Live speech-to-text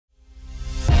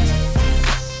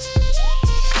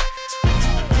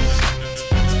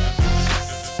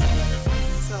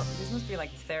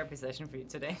therapy session for you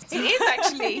today. It is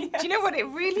actually. Do you know what? It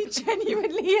really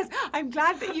genuinely is. I'm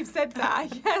glad that you've said that.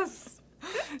 Yes.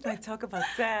 Like talk about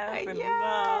death and Yes.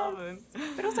 love. And...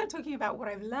 But also talking about what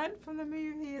I've learned from the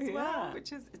movie as well,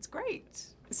 which is, it's great.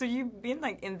 So you've been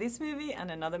like in this movie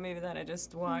and another movie that I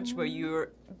just watched where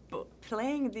you're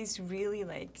playing these really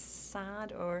like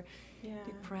sad or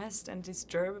depressed and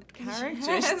disturbed characters.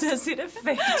 Yes. Does it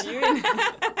affect you?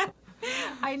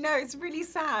 I know, it's really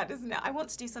sad, isn't it? I want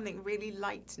to do something really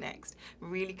light next,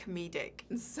 really comedic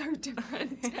and so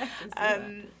different.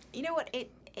 You know what,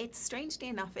 it's strangely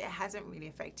enough, it hasn't really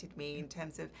affected me in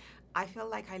terms of, I feel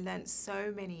like I learned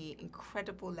so many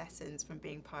incredible lessons from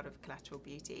being part of Collateral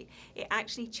Beauty. It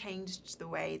actually changed the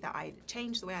way that I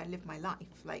live my life.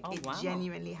 Like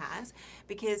genuinely has,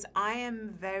 because I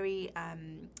am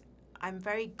I'm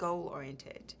very goal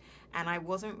oriented, and I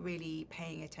wasn't really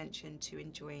paying attention to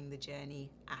enjoying the journey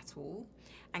at all.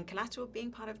 And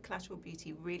being part of Collateral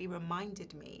Beauty really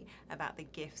reminded me about the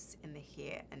gifts in the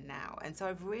here and now. And so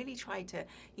I've really tried to,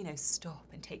 you know, stop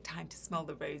and take time to smell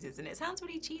the roses. And it sounds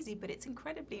really cheesy, but it's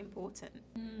incredibly important.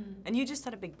 And you just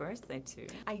had a big birthday too.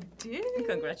 I do.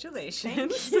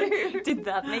 Congratulations. Thank you. Did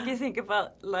that make you think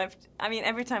about life? I mean,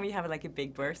 every time you have like a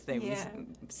big birthday, we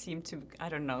seem to, I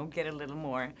don't know, get a little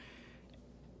more,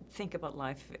 think about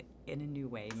life in a new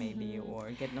way maybe,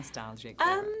 or get nostalgic.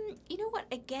 You know what,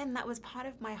 again, that was part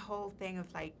of my whole thing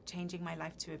of like changing my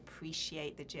life to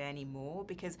appreciate the journey more,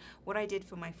 because what I did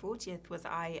for my 40th was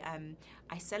I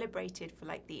celebrated for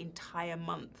like the entire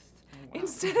month.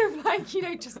 Instead of like, you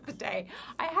know, just the day.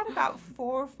 I had about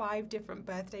 4 or 5 different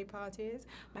birthday parties.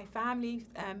 My family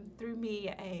threw me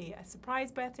a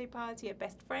surprise birthday party. A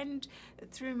best friend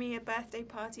threw me a birthday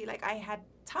party. Like, I had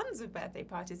tons of birthday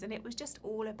parties, and it was just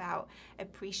all about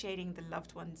appreciating the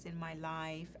loved ones in my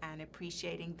life and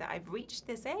appreciating that I've reached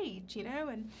this age, you know,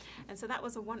 and so that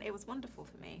was it was wonderful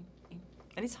for me.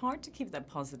 And it's hard to keep that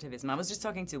positivism. I was just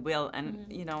talking to Will, and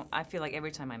you know, I feel like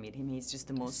every time I meet him, he's just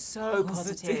the most so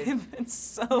positive and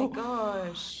so. Oh my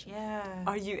gosh, yeah.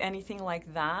 Are you anything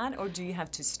like that, or do you have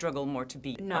to struggle more to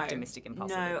be optimistic and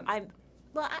positive? No,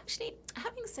 well, actually,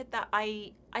 having said that,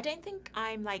 I don't think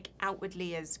I'm like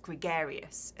outwardly as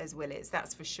gregarious as Will is,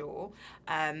 that's for sure.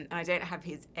 And I don't have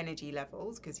his energy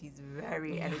levels because he's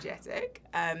very energetic.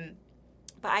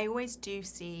 But I always do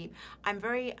see, I'm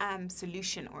very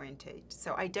solution oriented.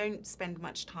 So I don't spend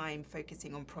much time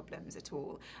focusing on problems at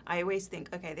all. I always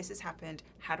think, okay, this has happened.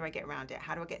 How do I get around it?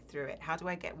 How do I get through it? How do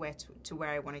I get to where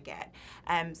I want to get?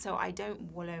 So I don't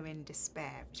wallow in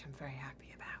despair, which I'm very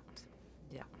happy about.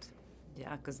 Yeah.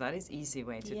 Yeah, because that is easy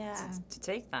way to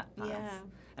take that path. Yeah.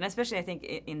 And especially I think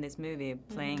in this movie,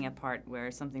 playing a part where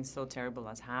something so terrible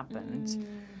has happened,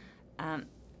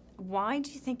 why do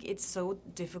you think it's so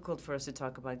difficult for us to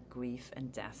talk about grief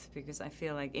and death? Because I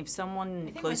feel like if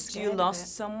someone close to you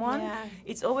lost someone,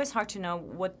 it's always hard to know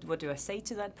what do I say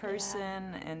to that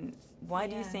person, and why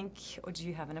do you think, or do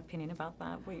you have an opinion about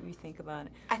that? What do you think about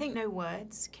it? I think no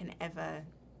words can ever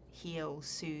heal,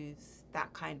 soothe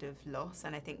that kind of loss,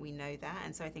 and I think we know that,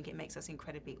 and so I think it makes us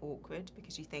incredibly awkward,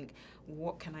 because you think,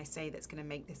 what can I say that's going to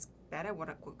make this better? What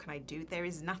can I do? There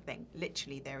is nothing.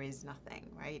 Literally, there is nothing,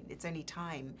 right? It's only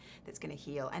time that's going to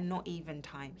heal, and not even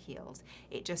time heals.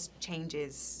 It just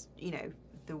changes, you know,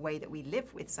 the way that we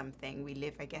live with something. We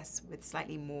live, I guess, with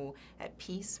slightly more at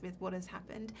peace with what has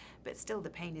happened, but still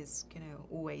the pain is going to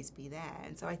always be there.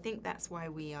 And so I think that's why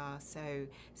we are so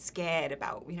scared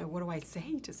about, you know, what do I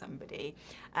say to somebody?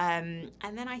 And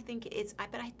then I think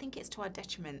but I think it's to our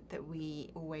detriment that we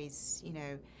always, you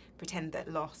know, pretend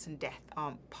that loss and death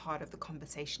aren't part of the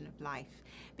conversation of life.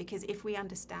 Because if we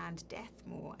understand death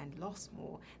more and loss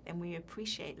more, then we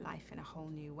appreciate life in a whole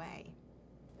new way.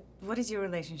 What is your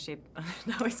relationship?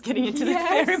 Now it's getting into the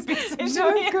therapy session.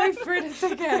 No, go for it, it's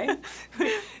okay.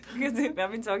 Because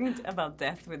I've been talking about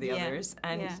death with the others,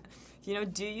 and you know,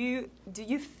 do you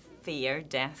fear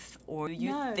death, or do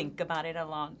you think about it a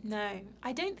lot? No,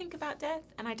 I don't think about death,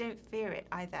 and I don't fear it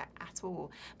either at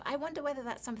all. But I wonder whether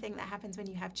that's something that happens when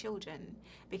you have children,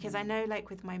 because I know, like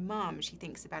with my mum, she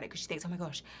thinks about it because she thinks, oh my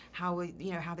gosh, how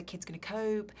the kid's going to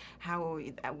cope,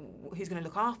 who's going to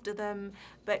look after them.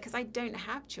 But because I don't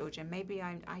have children, maybe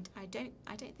I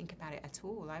don't think about it at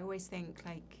all. I always think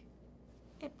like,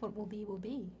 what will be will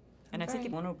be. And I think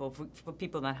it's vulnerable for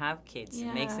people that have kids.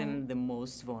 It makes them the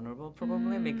most vulnerable,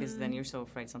 probably, because then you're so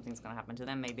afraid something's going to happen to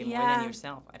them, maybe more than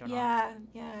yourself. I don't know.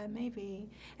 Yeah, maybe.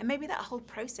 And maybe that whole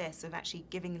process of actually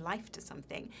giving life to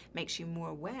something makes you more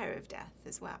aware of death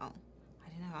as well. I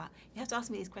don't know. You have to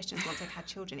ask me these questions once I've had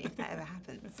children, if that ever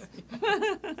happens.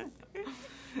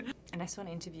 And And I saw an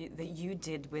interview that you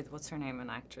did with, what's her name,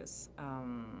 an actress?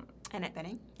 Annette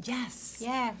Bening. Yes.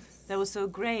 Yes. That was so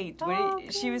great. Oh,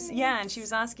 she was, and she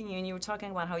was asking you, and you were talking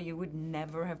about how you would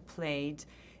never have played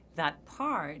that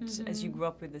part as you grew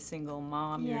up with a single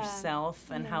mom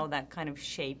yourself, and how that kind of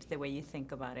shaped the way you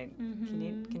think about it.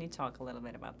 Can you talk a little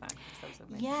bit about that?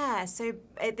 Yeah, so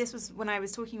this was when I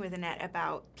was talking with Annette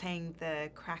about playing the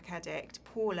crack addict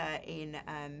Paula in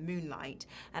Moonlight,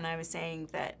 and I was saying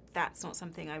that that's not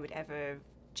something I would ever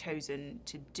chosen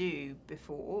to do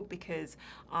before, because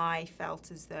I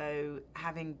felt as though,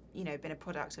 having been a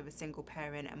product of a single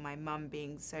parent and my mum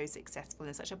being so successful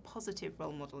and such a positive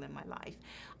role model in my life,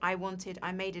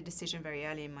 I made a decision very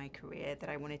early in my career that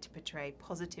I wanted to portray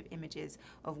positive images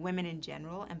of women in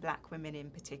general and black women in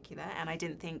particular, and I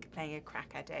didn't think playing a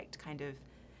crack addict kind of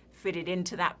fitted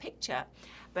into that picture.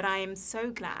 But I am so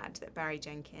glad that Barry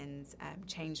Jenkins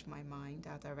changed my mind,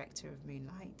 our director of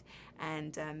Moonlight,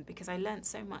 and because I learnt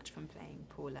so much from playing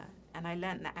Paula, and I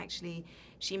learnt that actually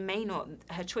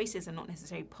her choices are not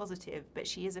necessarily positive, but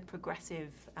she is a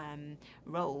progressive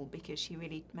role, because she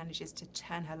really manages to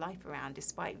turn her life around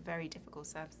despite very difficult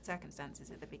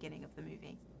circumstances at the beginning of the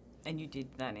movie. And you did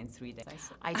that in 3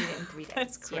 days? I did it in 3 days.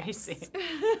 That's crazy.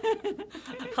 Yes.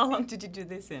 How long did you do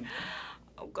this in?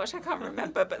 Oh gosh, I can't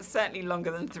remember, but certainly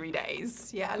longer than 3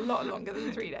 days. Yeah, a lot longer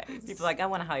than 3 days. People are like, I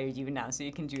want to hire you now so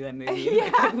you can do that movie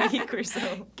in like a week or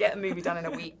so. Get a movie done in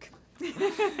a week.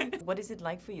 What is it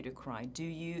like for you to cry?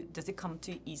 Does it come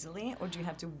to you easily, or do you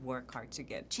have to work hard to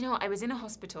get? Do you know what? I was in a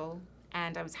hospital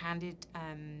and I was handed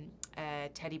a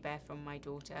teddy bear from my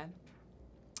daughter,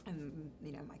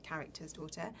 my character's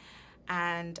daughter,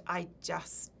 and I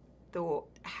just thought,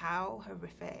 how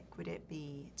horrific would it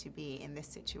be to be in this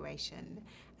situation?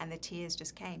 And the tears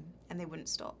just came, and they wouldn't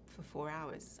stop for 4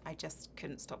 hours. I just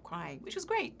couldn't stop crying, which was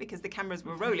great because the cameras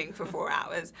were rolling for 4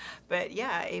 hours. But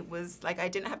yeah, it was like I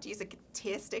didn't have to use a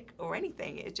tear stick or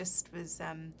anything. It just was,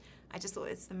 I just thought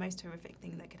it's the most horrific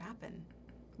thing that could happen.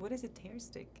 What is a tear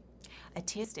stick? A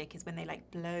tear stick is when they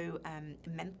blow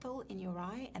menthol in your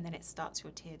eye, and then it starts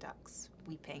your tear ducts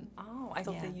weeping. Oh, I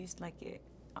thought they used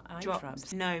eye drops.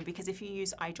 drops. No, because if you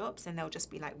use eye drops, then they'll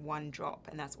just be one drop,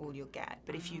 and that's all you'll get.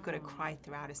 But if you've got to cry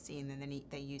throughout a scene, then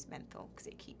they use menthol because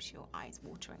it keeps your eyes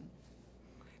watering.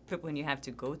 But when you have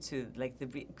to go to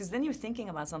because then you're thinking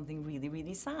about something really,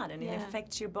 really sad, and it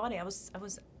affects your body. I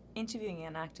was interviewing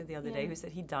an actor the other day who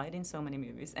said he died in so many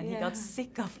movies, and he got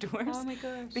sick afterwards. Oh my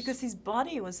gosh! Because his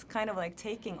body was kind of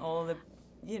taking all the.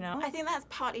 I think that's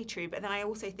partly true, but then I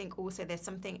also think there's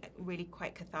something really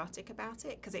quite cathartic about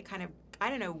it, because it kind of,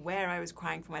 I don't know where I was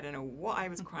crying from, I don't know what I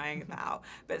was crying about,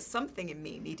 but something in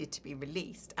me needed to be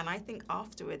released. And I think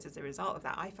afterwards, as a result of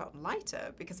that, I felt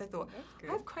lighter, because I thought,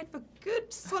 I've cried for a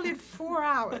good solid 4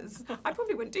 hours. I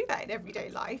probably wouldn't do that in everyday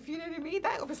life, you know what I mean?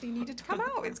 That obviously needed to come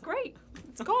out. It's great.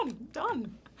 It's gone.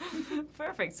 Done.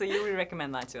 Perfect. So you would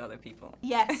recommend that to other people?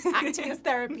 Yes, acting as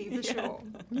therapy for sure.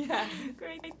 Yeah.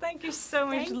 Great. Thank you so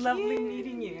much. Lovely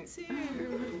meeting you.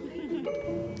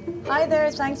 Hi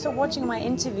there. Thanks for watching my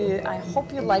interview. I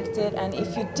hope you liked it, and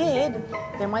if you did,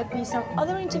 there might be some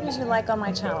other interviews you like on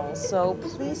my channel. So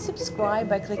please subscribe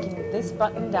by clicking this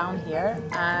button down here,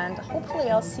 and hopefully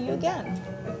I'll see you again.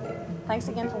 Thanks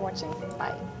again for watching.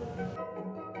 Bye.